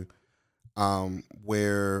hell out of you.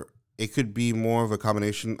 Where it could be more of a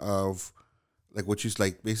combination of like what you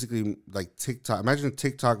like, basically like TikTok. Imagine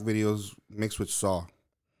TikTok videos mixed with Saw,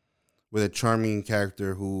 with a charming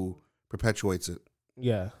character who perpetuates it.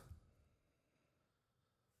 Yeah.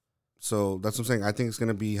 So that's what I'm saying. I think it's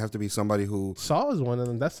gonna have to be somebody who Saw is one of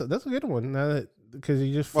them. That's a good one. Now that, because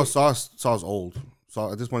you just Saw's old.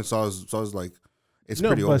 Saw at this point, Saw's like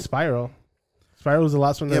pretty old. But Spiral was the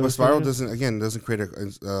last one. Yeah, but Spiral doesn't create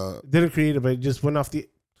didn't create it, but it just went off the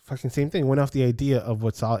fucking same thing. Went off the idea of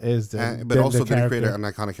what Saw is, but also didn't create an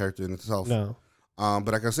iconic character in itself. No. But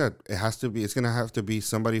like I said, it's gonna have to be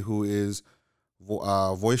somebody who is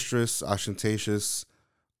boisterous, ostentatious,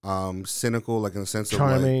 cynical, like in the sense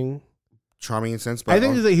charming. of charming in sense, but I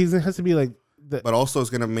think he has to be like but also it's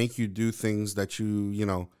gonna make you do things that you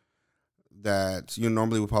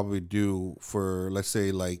normally would probably do for, let's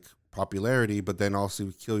say, like popularity, but then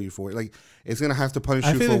also kill you for it. Like, it's gonna have to punish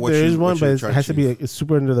you for what you. There is one, but it has to be like,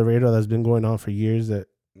 super under the radar that's been going on for years. That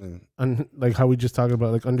like how we just talked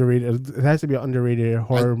about, like underrated. It has to be an underrated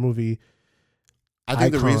horror movie. I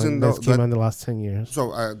think the reason though came out in the last 10 years.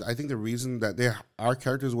 So I think the reason that there are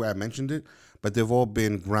characters where I mentioned it, but they've all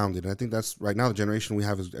been grounded. And I think that's right now the generation we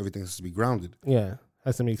have is everything has to be grounded. Yeah,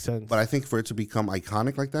 has to make sense. But I think for it to become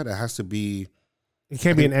iconic like that, it has to be. It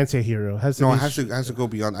can't be an anti-hero. It has to go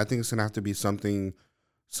beyond. I think it's gonna have to be something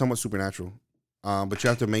somewhat supernatural. But you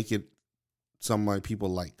have to make it somewhat people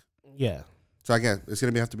like. Yeah. So again, it's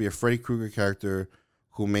gonna have to be a Freddy Krueger character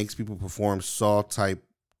who makes people perform Saw type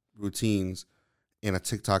routines in a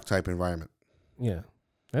TikTok type environment. Yeah,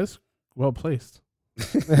 that's well placed.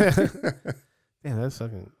 Yeah, that's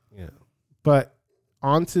fucking But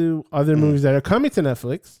on to other movies that are coming to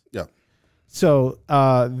Netflix. Yeah. So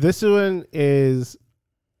this one is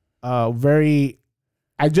very.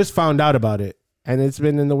 I just found out about it, and it's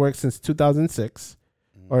been in the works since 2006,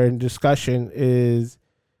 or in discussion. Is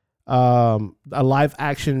a live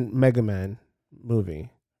action Mega Man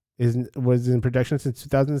movie. Was in production since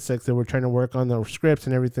 2006. They were trying to work on the scripts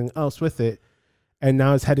and everything else with it, and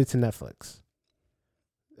now it's headed to Netflix.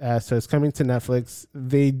 So it's coming to Netflix.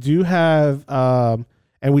 They do have,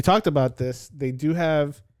 and we talked about this. They do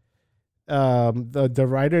have the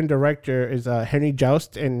writer and director is Henry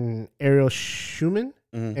Joust and Ariel Schumann,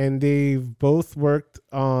 and they've both worked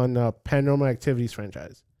on Paranormal Activities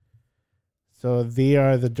franchise. So they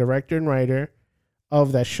are the director and writer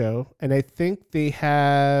of that show, and I think they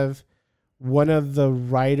have one of the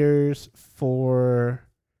writers for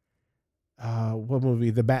what movie?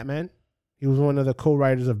 The Batman. He was one of the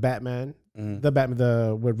co-writers of Batman, the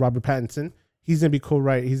Batman, with Robert Pattinson. He's gonna be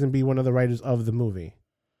co-writer. He's gonna be one of the writers of the movie.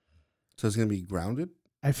 So it's gonna be grounded.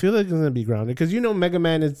 I feel like it's gonna be grounded because Mega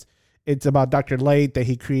Man it's about Dr. Light, that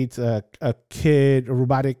he creates a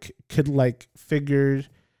robotic kid-like figure,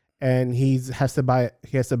 and he has to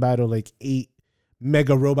battle like 8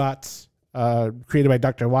 mega robots created by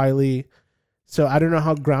Dr. Wily. So I don't know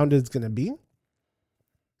how grounded it's gonna be,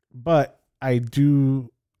 but I do.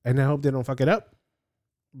 And I hope they don't fuck it up.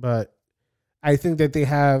 But I think that they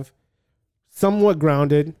have somewhat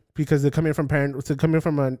grounded, because they're coming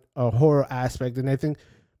from a horror aspect. And I think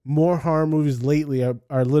more horror movies lately are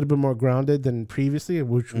a little bit more grounded than previously,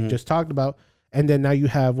 which we just talked about. And then now you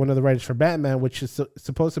have one of the writers for Batman, which is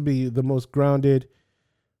supposed to be the most grounded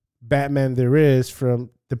Batman there is from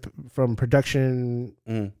production,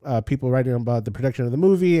 people writing about the production of the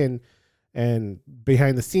movie and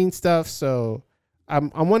behind the scenes stuff. So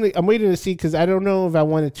I'm waiting to see, because I don't know if I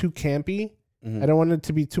want it too campy. I don't want it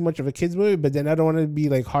to be too much of a kids movie, but then I don't want it to be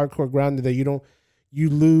like hardcore grounded that you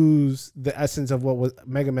lose the essence of what was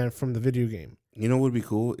Mega Man from the video game. You know what would be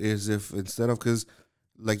cool is if instead of, because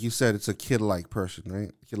like you said, it's a kid-like person,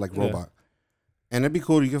 right? Kid-like robot. And it'd be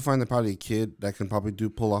cool. You can find probably a kid that can probably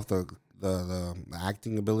pull off the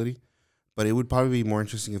acting ability. But it would probably be more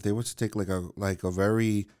interesting if they were to take like a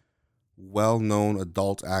very well-known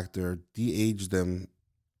adult actor, de-age them,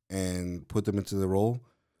 and put them into the role,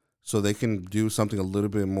 so they can do something a little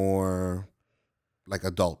bit more like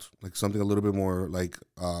adult, like something a little bit more like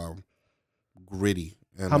gritty.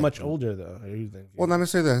 And how much older though are you thinking? Well, not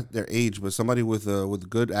necessarily their age, but somebody with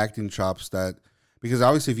good acting chops. That, because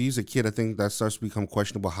obviously if you use a kid, I think that starts to become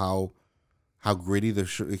questionable how gritty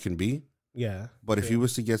it can be. Yeah. But if you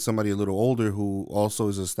was to get somebody a little older who also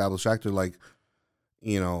is an established actor, like,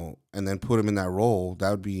 and then put him in that role,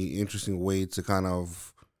 that would be an interesting way to kind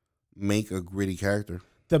of make a gritty character.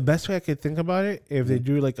 The best way I could think about it, if they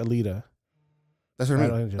do like Alita. That's what I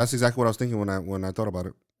mean. That's exactly what I was thinking when I thought about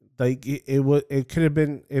it. Like it could have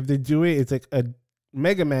been, if they do it, it's like a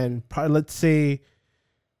Mega Man, probably, let's say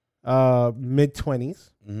mid-20s,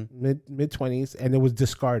 mid-20s, and it was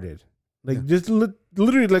discarded. Like just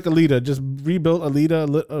literally like Alita, just rebuilt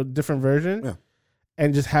Alita, a different version,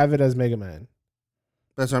 and just have it as Mega Man.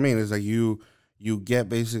 That's what I mean. It's like you get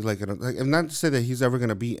basically like I'm not to say that he's ever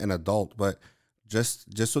gonna be an adult, but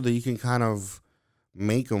just so that you can kind of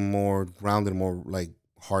make him more grounded, more like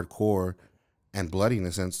hardcore and bloody in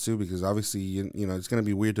a sense too, because obviously it's gonna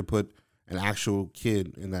be weird to put an actual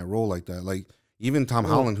kid in that role like that. Like even Tom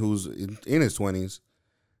Holland, who's in his 20s,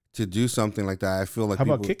 to do something like that, I feel like. How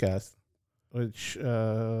about Kick-Ass? Which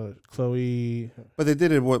Chloe, but they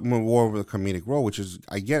did it more of a comedic role, which is,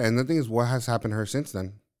 I get it. And the thing is, what has happened to her since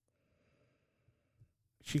then?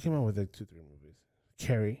 She came out with like 2-3 movies.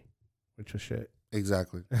 Carrie, which was shit.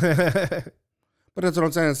 Exactly. But that's what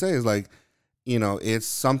I'm trying to say is like, it's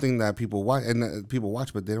something that people watch,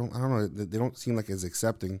 but they don't. I don't know. They don't seem like as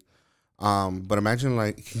accepting. But imagine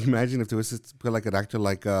if there was to put like an actor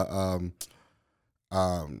like the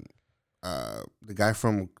guy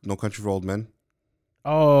from No Country for Old Men.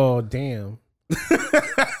 Oh damn!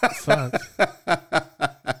 Fuck.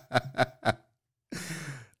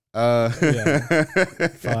 Yeah.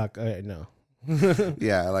 Fuck. No.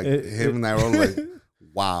 Yeah, like him in that role, like,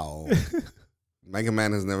 wow. Mega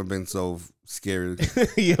Man has never been so scary.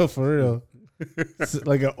 Yo, for real.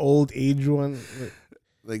 Like an old age one.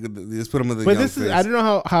 Like they just put him in the. But this is, I don't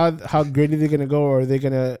know how gritty they're gonna go, or are they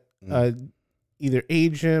gonna either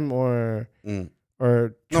age him or no,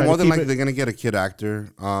 more than likely they're gonna get a kid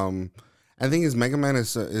actor. I think Mega Man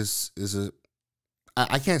is a.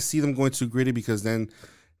 I can't see them going too gritty, because then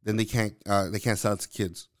they can't sell it to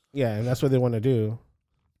kids. Yeah, and that's what they want to do.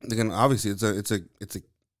 They're gonna, obviously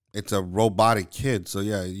it's a robotic kid, so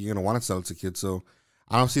yeah, you're gonna want to sell it to kids. So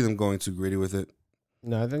I don't see them going too gritty with it.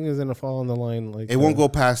 No, I think it's gonna fall on the line like it won't go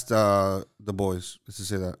past The Boys. Let's just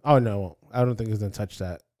say that. Oh no, I don't think it's gonna touch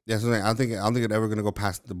that. Yeah, so I don't think it's ever gonna go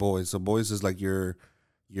past The Boys. So Boys is like your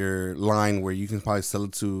line where you can probably sell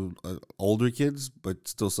it to older kids, but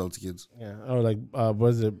still sell it to kids. Yeah, or like what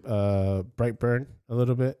is it, Brightburn a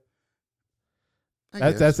little bit.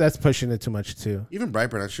 That's pushing it too much too. Even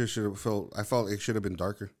Brightburn, I felt it should have been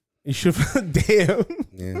darker. You should. Damn.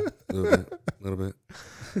 Yeah, a little bit.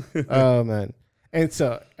 Oh man. And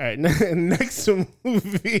so, all right, next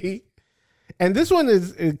movie, and this one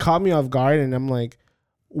it caught me off guard, and I'm like,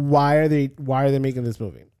 why are they making this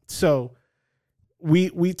movie? So,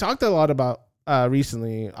 we talked a lot about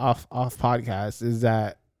recently off podcast, is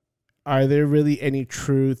that are there really any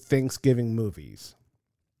true Thanksgiving movies?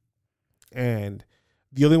 And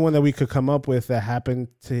the only one that we could come up with that happened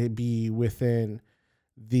to be within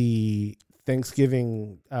the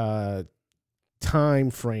Thanksgiving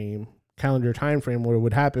calendar time frame where it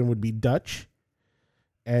would happen would be Dutch,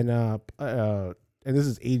 and this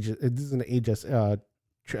is age. This is an age. What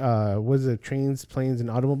is it? Trains, Planes,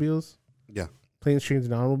 and Automobiles. Yeah, Planes, Trains,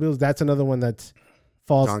 and Automobiles. That's another one that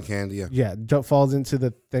falls. John Candy. Yeah, falls into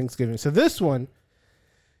the Thanksgiving. So this one.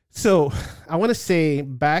 So I want to say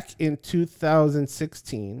back in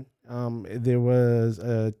 2016, there was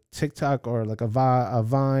a TikTok or like a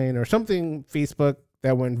Vine or something, Facebook,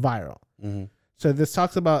 that went viral. Mm-hmm. So this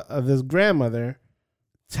talks about this grandmother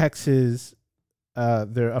texts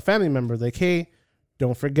a family member like, hey,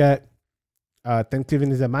 don't forget,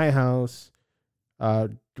 Thanksgiving is at my house.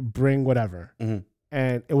 bring whatever. Mhm.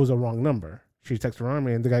 And it was a wrong number. She texted her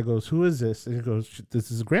army, and the guy goes, "Who is this?" And he goes,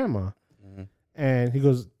 "This is grandma." Mhm. And he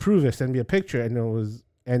goes, "Prove it. Send me a picture." And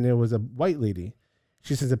it was a white lady.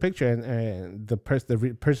 She sends a picture, and the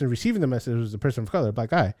person receiving the message was the person of color,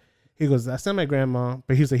 black guy. He goes, "That's not my grandma,"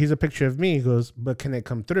 but he's like, "Here's a picture of me." He goes, "But can it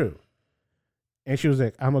come through?" And she was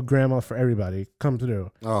like, "I'm a grandma for everybody. Come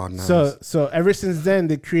through." Oh, nice. So ever since then,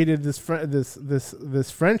 they created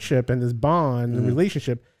this friendship and this bond and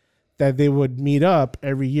relationship that they would meet up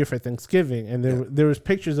every year for Thanksgiving. And there was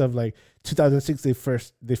pictures of like 2006 they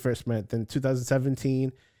first met. Then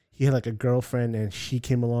 2017 he had like a girlfriend and she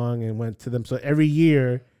came along and went to them. So every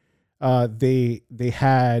year they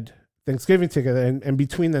had Thanksgiving together, and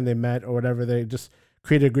between them they met or whatever. They just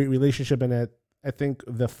created a great relationship. And I think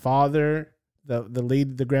the father,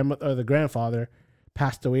 the grandfather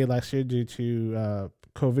passed away last year due to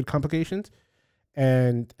COVID complications.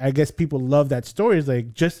 And I guess people love that story. It's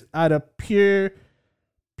like just out of pure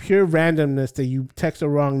randomness that you text a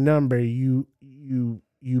wrong number, you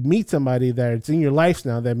meet somebody that's in your life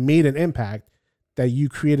now that made an impact, that you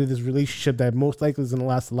created this relationship that most likely is going to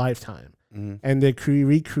last a lifetime. Mm-hmm. And they're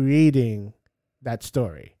recreating that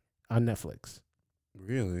story on Netflix.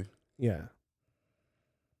 Really? Yeah.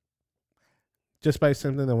 Just by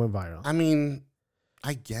something that went viral. I mean,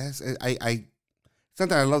 I guess it's not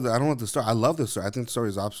that I love it. I don't love the story. I love the story. I think the story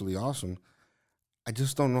is absolutely awesome. I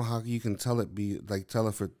just don't know how you can tell it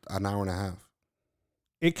for an hour and a half.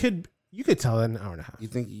 You could tell it in an hour and a half. You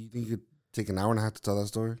think you could take an hour and a half to tell that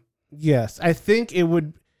story? Yes, I think it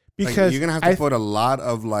would, because like, you're gonna have to put a lot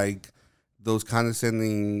of like those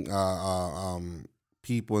condescending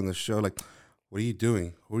people in the show. Like, what are you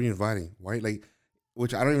doing? Who are you inviting? Why? Like,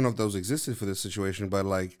 which I don't even know if those existed for this situation, but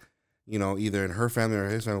like, you know, either in her family or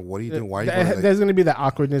his family, what are you doing? Why are you going? Like, there's going to be that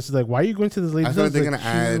awkwardness. Like, why are you going to this lady's house? I feel like they're going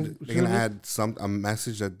to add a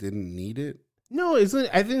message that didn't need it. No, I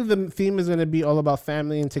think the theme is going to be all about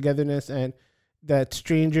family and togetherness, and that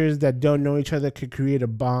strangers that don't know each other could create a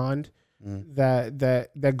bond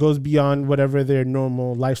that goes beyond whatever their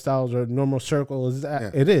normal lifestyles or normal circle is.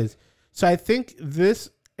 It is. So I think this,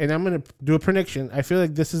 and I'm going to do a prediction. I feel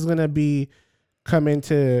like this is going to come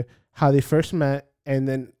into how they first met, and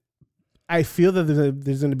then I feel that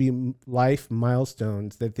there's going to be life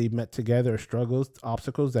milestones that they met together, or struggles,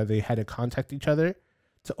 obstacles that they had to contact each other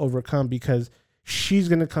to overcome, because she's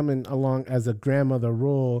going to come in along as a grandmother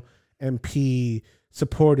role and be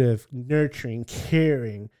supportive, nurturing,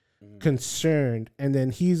 caring, concerned. And then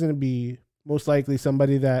he's going to be most likely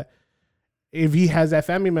somebody that, if he has that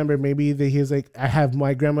family member, maybe he's like, I have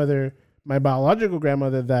my grandmother, my biological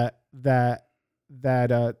grandmother that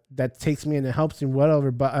takes me in and helps me,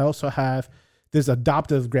 whatever. But I also have this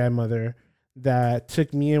adoptive grandmother that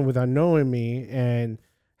took me in without knowing me, and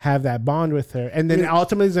have that bond with her. And then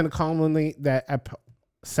ultimately is going to culminate that.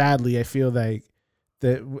 Sadly, I feel like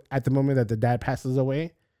that at the moment that the dad passes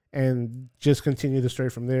away, and just continue the story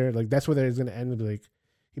from there. Like, that's where it's going to end. Like,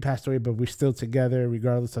 he passed away, but we're still together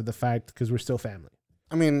regardless of the fact, because we're still family.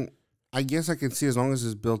 I mean, I guess I can see, as long as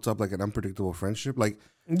it's built up like an unpredictable friendship. Like,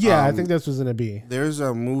 yeah, I think that's what's gonna be. There's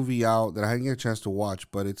a movie out that I didn't get a chance to watch,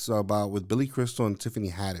 but it's with Billy Crystal and Tiffany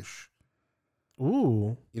Haddish.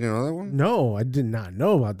 Ooh, you didn't know that one? No, I did not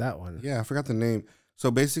know about that one. Yeah, I forgot the name. So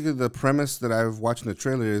basically, the premise that I've watched in the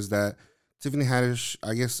trailer is that Tiffany Haddish,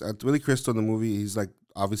 I guess, Billy Crystal in the movie, he's like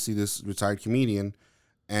obviously this retired comedian,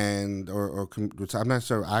 and I'm not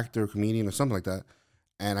sure, actor, comedian, or something like that.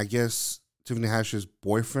 And I guess Tiffany Haddish's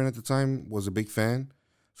boyfriend at the time was a big fan,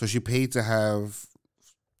 so she paid for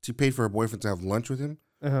her boyfriend to have lunch with him.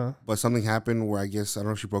 But something happened where I guess, I don't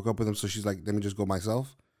know if she broke up with him, so she's like, let me just go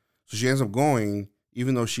myself. So she ends up going,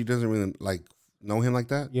 even though she doesn't really like know him like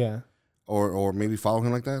that. Yeah. Or maybe follow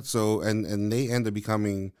him like that. So and they end up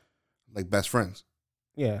becoming like best friends.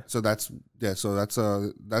 Yeah. So that's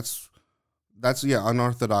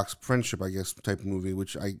unorthodox friendship, I guess, type of movie,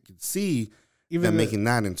 which I could see them making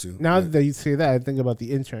that into. Now that you say that, I think about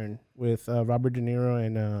The Intern with Robert De Niro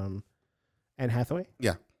and Anne Hathaway.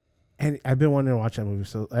 Yeah. And I've been wanting to watch that movie.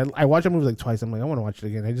 So I watched that movie like twice. I'm like, I want to watch it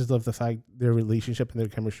again. I just love the fact their relationship and their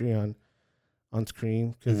chemistry on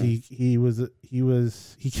screen, because he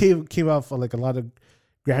came out for like a lot of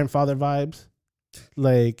grandfather vibes.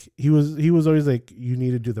 Like he was always like, you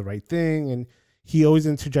need to do the right thing, and he always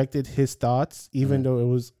interjected his thoughts, even though it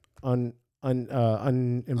was uninvited.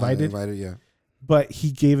 Uninvited, yeah. But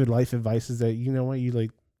he gave it life advices that, you know what, you like,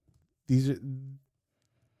 these are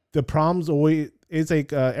the problems always. It's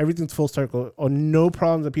like everything's full circle. Or no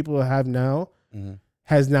problems that people have now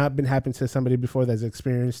has not been happening to somebody before that's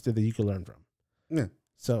experienced it that you can learn from. Yeah.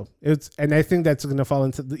 So and I think that's gonna fall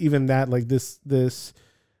into even that, like this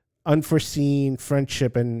unforeseen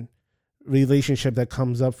friendship and relationship that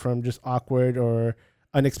comes up from just awkward or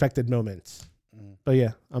unexpected moments. But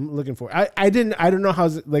yeah, I'm looking for. I don't know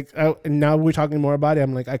how's it like. Now we're talking more about it.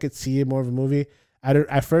 I'm like, I could see it more of a movie.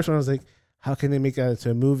 At first when I was like, how can they make that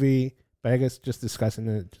into a movie? But I guess just discussing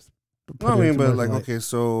it. Just I mean, but like, okay,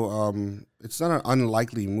 so it's not an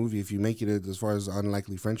unlikely movie if you make it as far as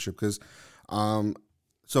unlikely friendship, because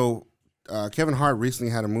Kevin Hart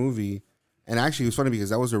recently had a movie, and actually it was funny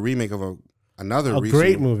because that was a remake of another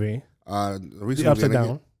great movie. The Upside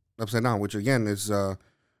Down. Upside Down, which again is the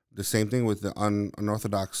same thing with the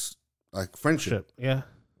unorthodox like friendship. Yeah.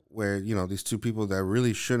 Where, you know, these two people that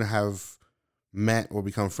really should have met or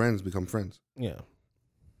become friends. Yeah.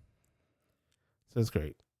 So that's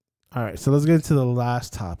great. All right, so let's get into the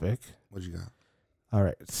last topic. What you got? All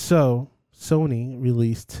right, so Sony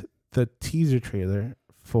released the teaser trailer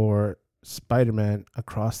for Spider-Man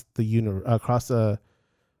across the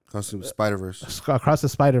Spider-Verse. Across the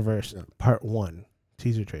Spider-Verse, Part 1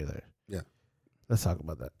 teaser trailer. Yeah. Let's talk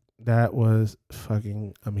about that. That was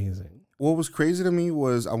fucking amazing. What was crazy to me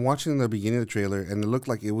was I'm watching the beginning of the trailer, and it looked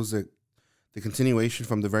like it was the continuation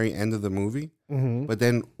from the very end of the movie. Mm-hmm. But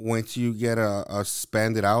then once you get a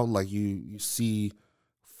spanned out, like you see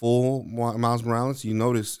full Miles Morales, you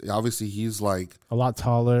notice obviously he's like a lot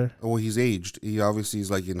taller. Well, he's aged. He obviously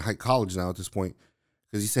is like in high college now at this point,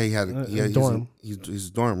 because he said he had dorm.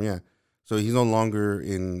 He's dorm, yeah. So he's no longer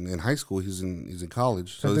in high school. He's in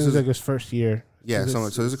college. So this is like his first year. Yeah. So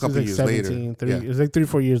there's a couple of years later. It was like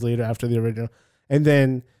 3-4 years later after the original, and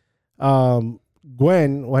then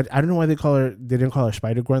Gwen. What I don't know why they call her. They didn't call her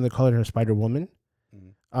Spider Gwen. They called her Spider Woman.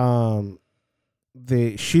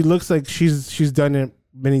 Mm-hmm. She looks like she's done it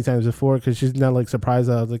many times before, because she's not like surprised.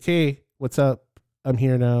 I was like, hey, what's up? I'm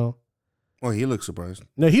here now. Well, he looks surprised.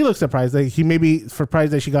 No, he looks surprised. Like he may be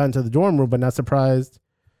surprised that she got into the dorm room, but not surprised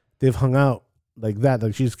they've hung out like that.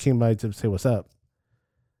 Like she just came by to say what's up.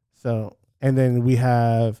 So, and then we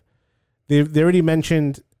have they already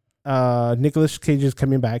mentioned Nicolas Cage's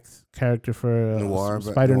coming back character for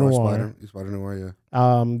Spider Noir. Spider Noir,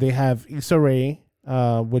 yeah. They have Issa Rae,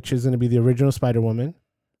 which is going to be the original Spider Woman,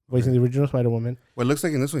 voicing the original Spider Woman. Well, it looks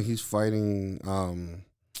like in this one he's fighting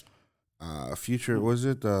future. Was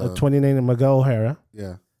it 29 Miguel O'Hara?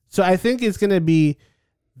 Yeah. So I think it's going to be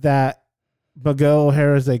that Miguel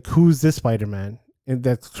O'Hara is like, who's this Spider-Man? And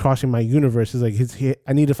that's crossing my universe. Is like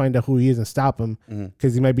I need to find out who he is and stop him,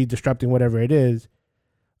 because he might be disrupting whatever it is.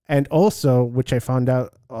 And also, which I found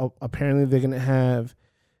out, apparently they're gonna have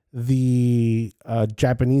the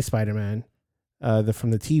Japanese Spider-Man,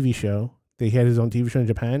 from the TV show. He had his own TV show in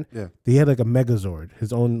Japan. Yeah, they had like a Megazord,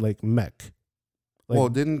 his own like mech. Like, well,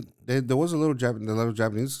 there was a little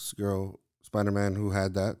Japanese girl Spider-Man who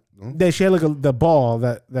had that. No? That she had like the ball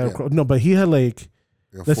that no, but he had like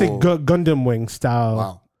let's say Gundam Wing style,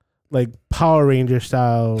 wow, like Power Ranger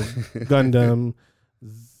style Gundam,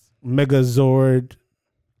 Megazord,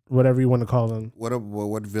 whatever you want to call them.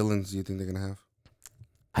 What villains do you think they're gonna have?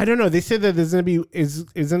 I don't know. They said that there's gonna be is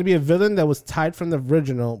gonna be a villain that was tied from the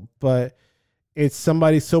original, but it's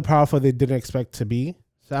somebody so powerful they didn't expect to be.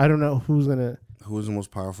 So I don't know who's the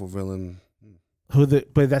most powerful villain.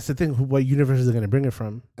 But that's the thing. What universe is they gonna bring it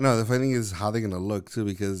from? No, the funny thing is how they're gonna look too,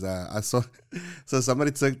 because I saw, so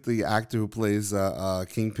somebody took the actor who plays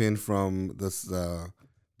Kingpin from this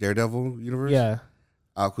Daredevil universe. Yeah.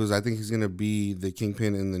 Because I think he's gonna be the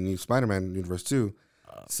Kingpin in the new Spider-Man universe too.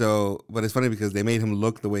 So, but it's funny because they made him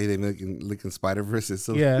look the way they look in Spider-Verse.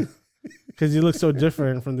 So yeah, because he looks so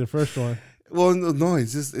different from the first one. Well, no,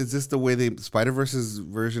 it's just the way Spider-Verse's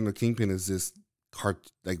version of Kingpin is just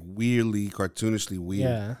weirdly cartoonishly weird.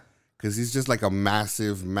 Yeah, because he's just like a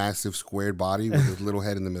massive squared body with his little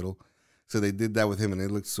head in the middle. So they did that with him, and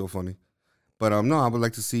it looked so funny. But no, I would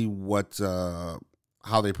like to see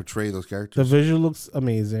how they portray those characters. The visual looks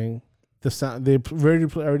amazing. The sound, they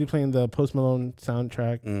already playing the Post Malone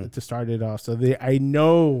soundtrack to start it off. So I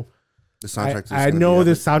know the soundtrack. I know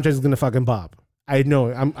this soundtrack is gonna fucking pop. I know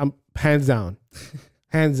it. I'm hands down,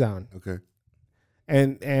 hands down. Okay.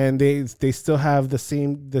 And they still have the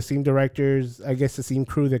same directors, I guess the same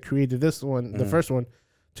crew that created this one, the first one,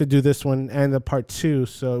 to do this one and the part 2.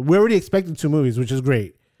 So we already expected 2 movies, which is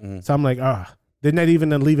great. So I'm like, they're not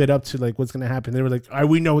even gonna leave it up to like what's gonna happen. They were like,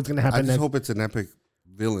 we know what's gonna happen. I just hope it's an epic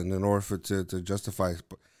villain in order for to justify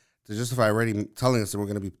already telling us that we're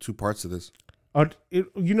gonna be 2 parts of this.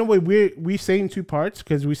 You know what, we saying 2 parts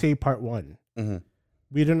because we say part 1. Mm-hmm.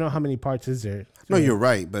 We don't know how many parts is there. No, you're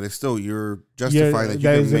right, but it's still you're justifying that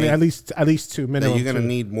you're gonna make at least 2 minimum. That you're gonna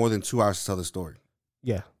need more than 2 hours to tell the story.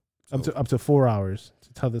 Yeah. So, up to 4 hours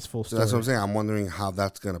to tell this full so story. that's what I'm saying. I'm wondering how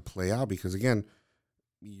that's gonna play out because again,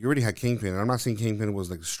 you already had Kingpin. And I'm not saying Kingpin was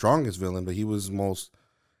like the strongest villain, but he was more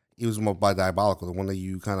by diabolical, the one that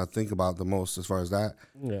you kind of think about the most as far as that.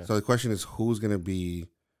 Yeah. So the question is, who's gonna be,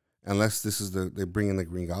 unless this is they bring in the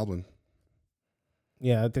Green Goblin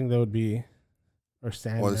Yeah, I think that would be or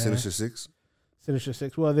Sandman. or the Sinister Six. Sinister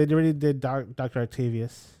Six. Well, they already did Dr. Octavia,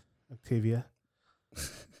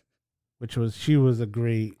 which was she was a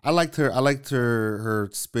great. I liked her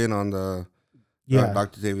spin on the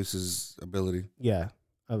Dr. Davis's ability. Yeah,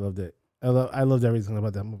 I loved it. I loved everything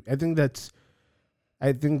about that movie. I think that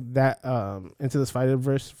Into the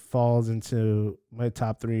Spider-Verse falls into my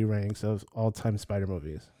top 3 ranks of all-time Spider-Man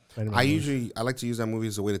movies. I like to use that movie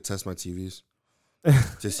as a way to test my TVs.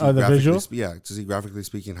 To see the visual? to see graphically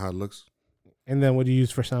speaking how it looks. And then what do you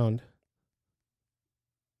use for sound?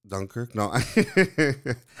 Dunkirk? No. I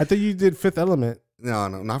thought you did Fifth Element. No,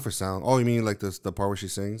 not for sound. Oh, you mean like the part where she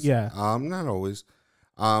sings? Yeah. Not always.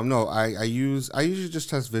 No, I usually just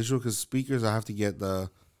test visual because speakers I have to get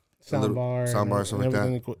the Soundbar, something like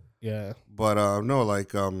that. Yeah. But no,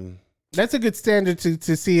 like that's a good standard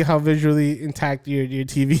to see how visually intact your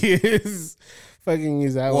TV is. Fucking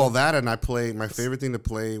use that. Well, one. that and I play. My favorite thing to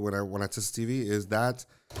play when I test TV is that.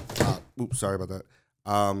 Oops, sorry about that.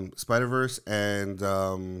 Spider-Verse and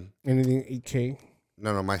anything 8K.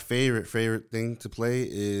 No. My favorite thing to play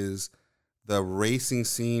is the racing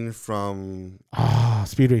scene from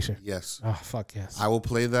Speed Racer. Yes. Oh fuck yes. I will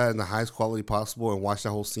play that in the highest quality possible and watch that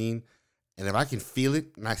whole scene. And if I can feel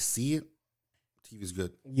it and I see it, TV's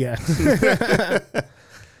good. Yeah.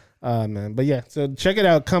 Man, but yeah. So check it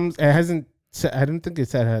out. It hasn't. I didn't think it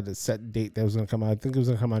said it had a set date that was going to come out. I think it was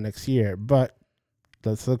going to come out next year. But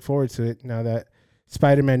let's look forward to it now that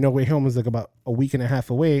Spider-Man No Way Home is like about a week and a half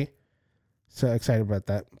away. So excited about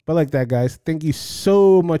that. But like that, guys, thank you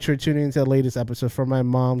so much for tuning into the latest episode from My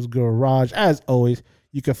Mom's Garage. As always,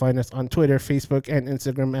 you can find us on Twitter, Facebook, and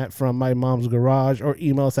Instagram at From My Mom's Garage or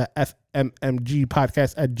email us at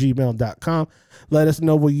fmmgpodcast@gmail.com. Let us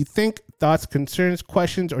know what you think, thoughts, concerns,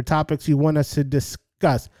 questions, or topics you want us to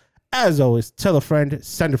discuss. As always, tell a friend,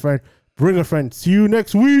 send a friend, bring a friend. See you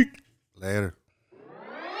next week. Later.